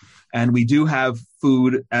 And we do have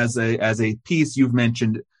food as a piece. You've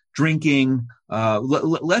mentioned drinking.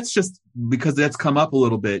 Let's just, because that's come up a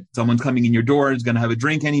little bit, someone's coming in your door, is going to have a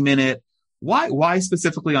drink any minute. Why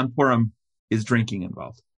specifically on Purim is drinking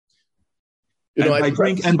involved? By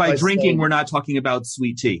drinking, we're not talking about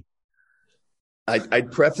sweet tea.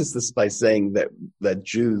 I'd preface this by saying that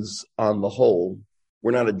Jews, on the whole,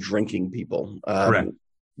 we're not a drinking people. Correct.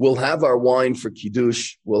 We'll have our wine for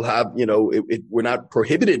Kiddush. We'll have, we're not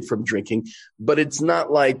prohibited from drinking, but it's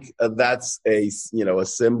not like that's a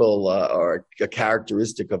symbol or a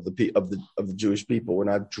characteristic of the Jewish people. We're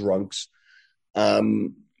not drunks.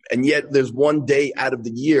 And yet there's one day out of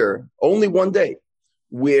the year, only one day,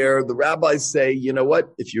 where the rabbis say, you know what,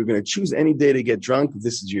 if you're going to choose any day to get drunk,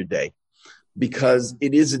 this is your day. Because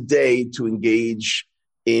it is a day to engage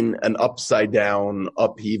in an upside down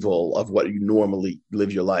upheaval of what you normally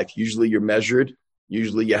live your life. Usually you're measured.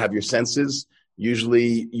 Usually you have your senses.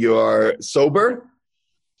 Usually you're sober.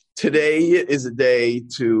 Today is a day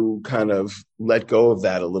to kind of let go of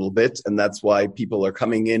that a little bit. And that's why people are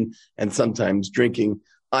coming in and sometimes drinking.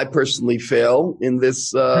 I personally fail in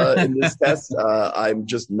this test. I'm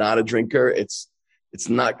just not a drinker. It's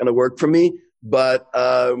not going to work for me. But,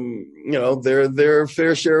 there are a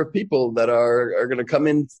fair share of people that are going to come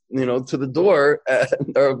in, to the door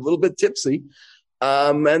and are a little bit tipsy.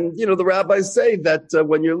 And the rabbis say that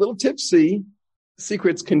when you're a little tipsy,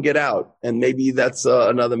 secrets can get out. And maybe that's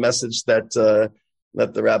another message that the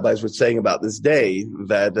rabbis were saying about this day,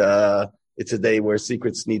 that it's a day where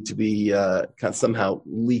secrets need to be somehow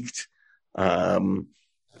leaked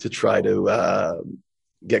to try to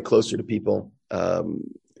get closer to people.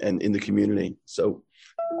 And in the community. So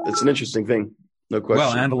it's an interesting thing. No question.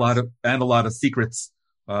 Well, and a lot of secrets,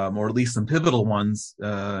 or at least some pivotal ones,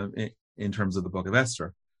 in terms of the Book of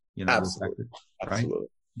Esther. Absolutely. Right? Absolutely.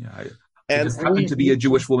 Yeah. I just happen to be a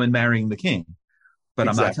Jewish woman marrying the king, but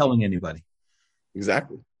exactly. I'm not telling anybody.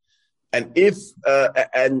 Exactly. And if,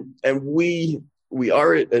 and we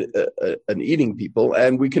are an eating people,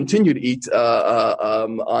 and we continue to eat,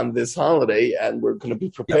 on this holiday, and we're going to be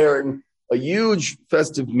preparing a huge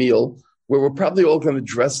festive meal where we're probably all going to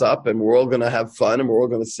dress up and we're all going to have fun and we're all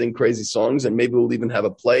going to sing crazy songs, and maybe we'll even have a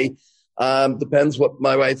play. Depends what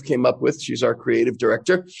my wife came up with. She's our creative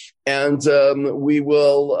director, and we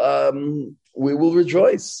will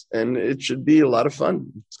rejoice, and it should be a lot of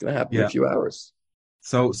fun. It's going to happen in a few hours.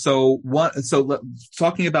 So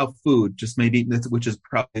talking about food, just maybe, which is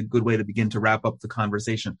probably a good way to begin to wrap up the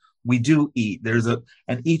conversation. We do eat.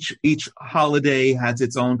 And each holiday has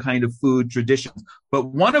its own kind of food traditions. But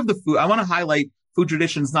one of the food, I want to highlight food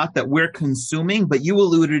traditions, not that we're consuming, but you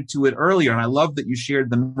alluded to it earlier. And I love that you shared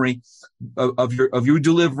the memory of you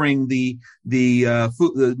delivering the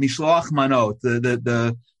food, the mishloach manot,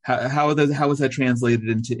 how is that translated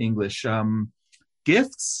into English?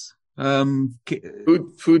 Gifts? Food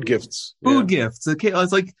gifts. Gifts. Okay,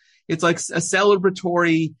 it's like a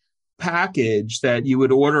celebratory package that you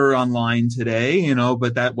would order online today,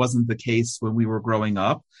 but that wasn't the case when we were growing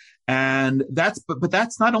up. And that's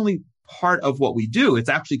not only part of what we do, it's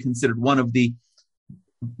actually considered one of the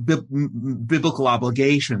biblical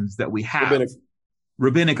obligations that we have.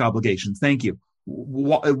 Rabbinic obligations. Thank you.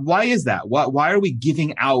 Why is that? Why are we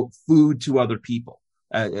giving out food to other people,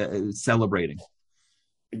 celebrating?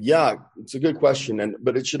 Yeah, it's a good question,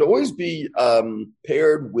 but it should always be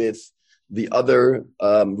paired with the other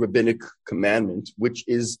rabbinic commandment, which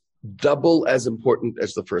is double as important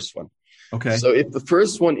as the first one. Okay. So if the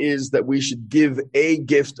first one is that we should give a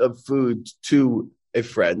gift of food to a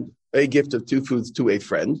friend, a gift of 2 foods to a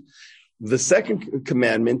friend, the second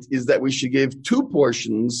commandment is that we should give 2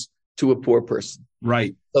 portions to a poor person.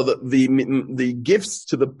 Right. So the gifts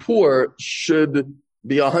to the poor should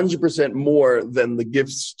be 100% more than the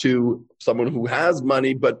gifts to someone who has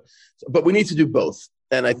money, but we need to do both.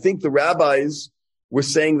 And I think the rabbis were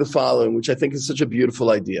saying the following, which I think is such a beautiful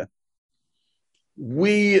idea.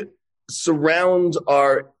 We surround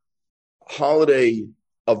our holiday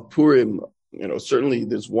of Purim, certainly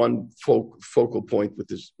there's one focal point with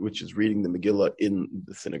this, which is reading the Megillah in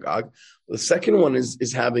the synagogue. The second one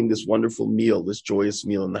is having this wonderful meal, this joyous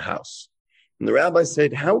meal in the house. And the rabbi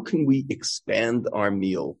said, how can we expand our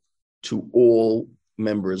meal to all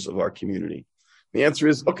members of our community? The answer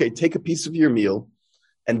is, okay, take a piece of your meal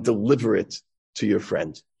and deliver it to your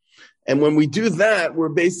friend. And when we do that, we're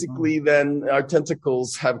basically then our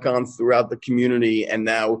tentacles have gone throughout the community, and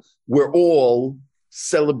now we're all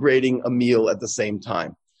celebrating a meal at the same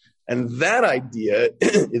time. And that idea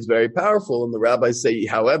is very powerful. And the rabbis say,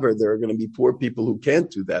 however, there are going to be poor people who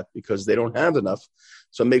can't do that because they don't have enough.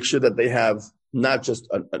 So make sure that they have not just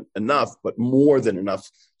enough, but more than enough,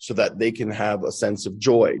 so that they can have a sense of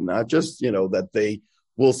joy, not just, that they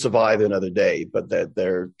will survive another day, but that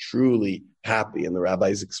they're truly happy. And the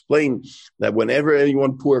rabbis explain that whenever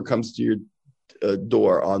anyone poor comes to your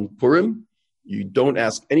door on Purim, you don't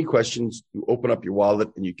ask any questions. You open up your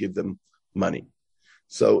wallet and you give them money.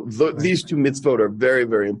 So these 2 mitzvot are very,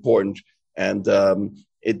 very important. And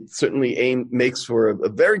it certainly makes for a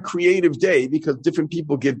very creative day, because different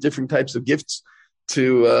people give different types of gifts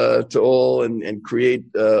to all, and create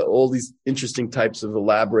all these interesting types of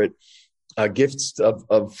elaborate gifts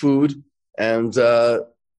of food. And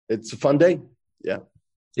it's a fun day. Yeah.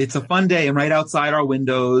 It's a fun day. And right outside our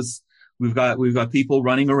windows, we've got people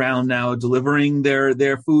running around now, delivering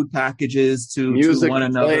their food packages to one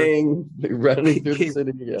another. Playing, running through the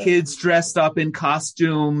city. Yeah. Kids dressed up in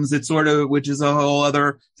costumes. It's which is a whole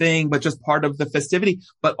other thing, but just part of the festivity.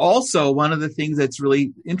 But also, one of the things that's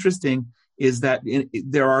really interesting is that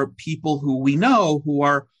there are people who we know who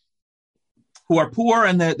are poor,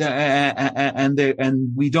 and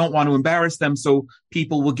we don't want to embarrass them. So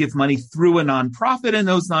people will give money through a nonprofit, and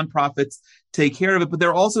those nonprofits take care of it. But there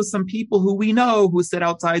are also some people who we know who sit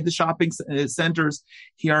outside the shopping centers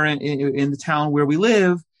here in the town where we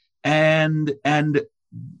live, and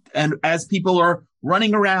as people are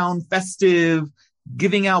running around festive,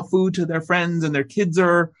 giving out food to their friends, and their kids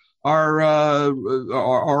are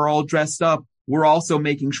all dressed up, we're also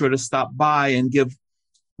making sure to stop by and give,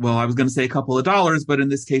 well, I was going to say a couple of dollars, but in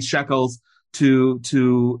this case, shekels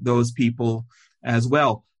to those people as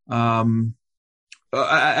well.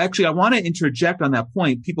 Actually, I want to interject on that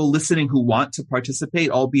point. People listening who want to participate,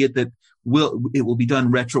 albeit that it will be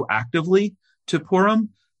done retroactively to Purim,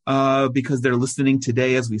 because they're listening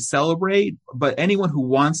today as we celebrate. But anyone who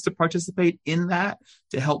wants to participate in that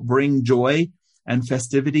to help bring joy and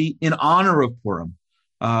festivity in honor of Purim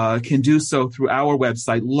can do so through our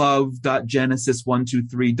website,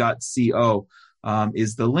 love.genesis123.co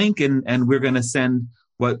is the link. And we're going to send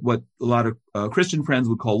what a lot of Christian friends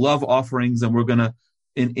would call love offerings, and we're going to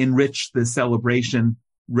enrich the celebration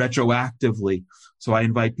retroactively. So I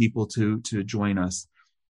invite people to join us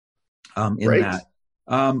in that.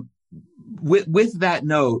 with that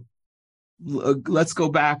note, let's go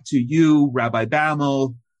back to you, Rabbi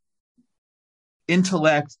Bammel,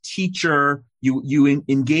 intellect, teacher. You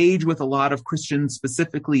engage with a lot of Christians,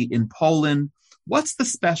 specifically in Poland. What's the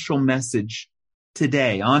special message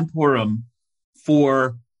today on Purim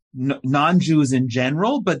for non-Jews in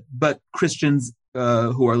general, but Christians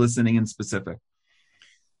who are listening in specific?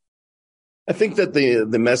 I think that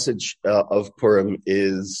the message of Purim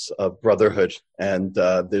is brotherhood, and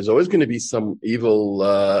there's always going to be some evil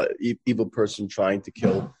person trying to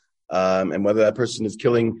kill, and whether that person is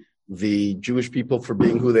killing the Jewish people for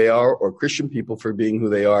being who they are, or Christian people for being who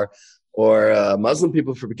they are, or Muslim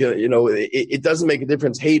people for being, it doesn't make a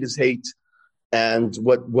difference. Hate is hate, and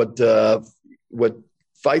what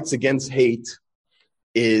fights against hate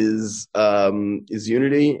is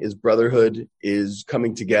unity, is brotherhood, is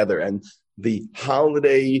coming together. And the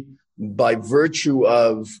holiday, by virtue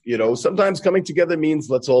of, sometimes coming together means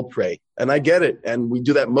let's all pray. And I get it. And we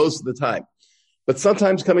do that most of the time. But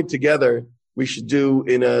sometimes coming together, we should do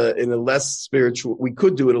in a less spiritual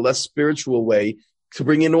way, to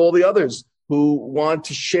bring in all the others who want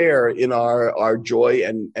to share in our joy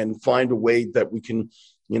and find a way that we can,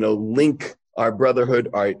 link our brotherhood,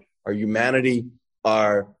 our humanity,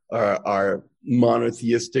 our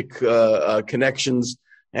monotheistic connections.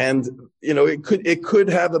 And, it could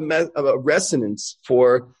have a resonance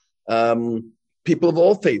for people of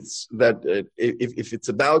all faiths, that if it's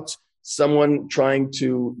about someone trying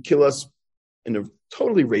to kill us in a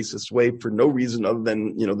totally racist way for no reason other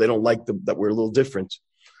than, they don't like that we're a little different.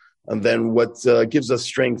 And then what gives us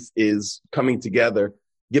strength is coming together,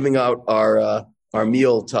 giving out our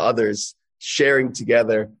meal to others, sharing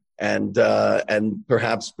together, and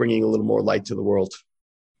perhaps bringing a little more light to the world.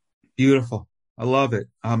 Beautiful. I love it.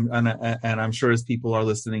 And I'm sure as people are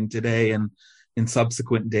listening today and in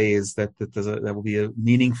subsequent days that will be a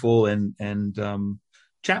meaningful and an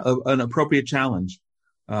appropriate challenge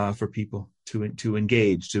for people to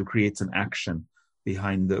engage, to create some action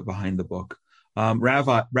behind the book.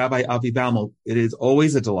 Rabbi Avi Bammel, it is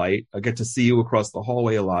always a delight. I get to see you across the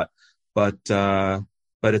hallway a lot, but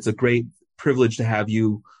it's a great privilege to have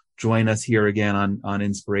you join us here again on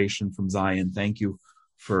Inspiration from Zion. Thank you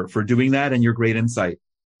for doing that and your great insight.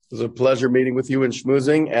 It was a pleasure meeting with you and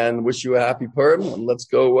schmoozing, and wish you a happy Purim, and let's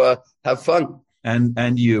go have fun.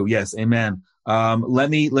 And you, yes, amen. Let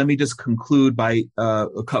me just conclude by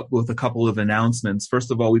with a couple of announcements.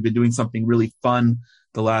 First of all, we've been doing something really fun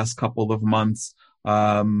the last couple of months,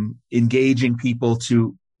 engaging people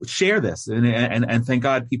to share this, and thank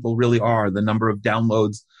God people really are. The number of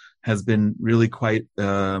downloads has been really quite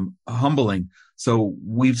humbling. So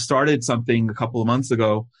we've started something a couple of months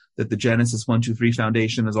ago that the Genesis 123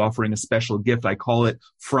 Foundation is offering a special gift. I call it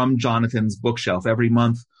From Jonathan's Bookshelf. Every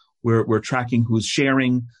month we're tracking who's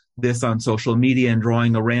sharing this on social media and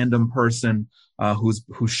drawing a random person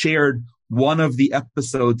who shared one of the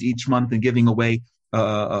episodes each month and giving away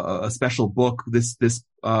a special book this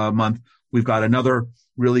month. We've got another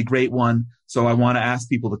really great one. So I want to ask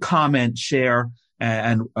people to comment, share,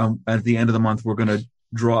 and at the end of the month, we're going to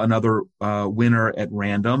draw another winner at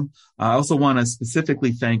random. I also want to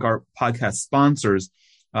specifically thank our podcast sponsors.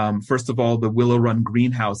 First of all, the Willow Run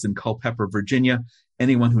Greenhouse in Culpeper, Virginia.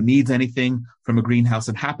 Anyone who needs anything from a greenhouse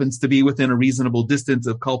and happens to be within a reasonable distance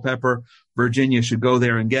of Culpeper, Virginia, should go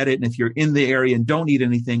there and get it. And if you're in the area and don't need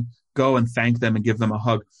anything, go and thank them and give them a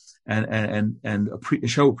hug and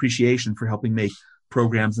show appreciation for helping make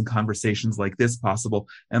programs and conversations like this possible.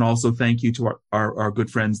 And also thank you to our good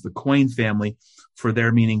friends, the Coyne family, for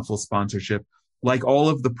their meaningful sponsorship. Like all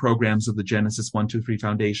of the programs of the Genesis 123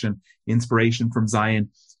 Foundation, Inspiration from Zion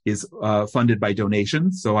is funded by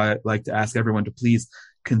donations. So I'd like to ask everyone to please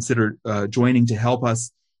consider joining to help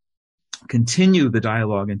us continue the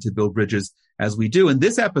dialogue and to build bridges as we do. And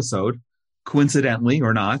this episode, coincidentally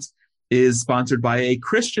or not, is sponsored by a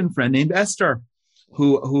Christian friend named Esther,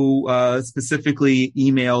 who specifically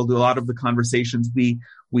emailed. A lot of the conversations we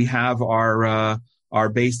have are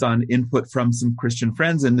based on input from some Christian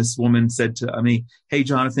friends. And this woman said to me, "Hey,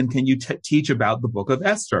 Jonathan, can you teach about the book of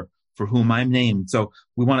Esther, for whom I'm named?" So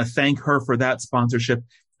we want to thank her for that sponsorship.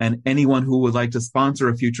 And anyone who would like to sponsor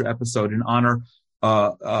a future episode in honor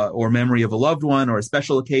or memory of a loved one or a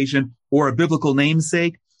special occasion or a biblical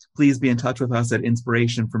namesake, please be in touch with us at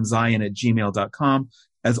inspirationfromzion@gmail.com.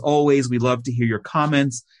 As always, we love to hear your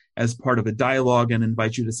comments as part of a dialogue and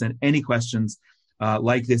invite you to send any questions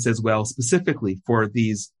like this as well, specifically for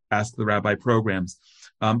these Ask the Rabbi programs.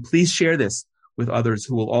 Please share this with others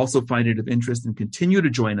who will also find it of interest and continue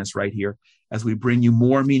to join us right here as we bring you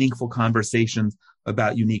more meaningful conversations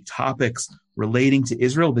about unique topics relating to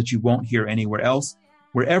Israel that you won't hear anywhere else.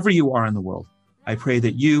 Wherever you are in the world, I pray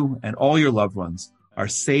that you and all your loved ones are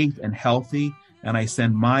safe and healthy, and I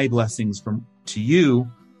send my blessings to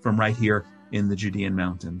you from right here in the Judean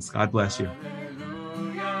mountains. God bless you.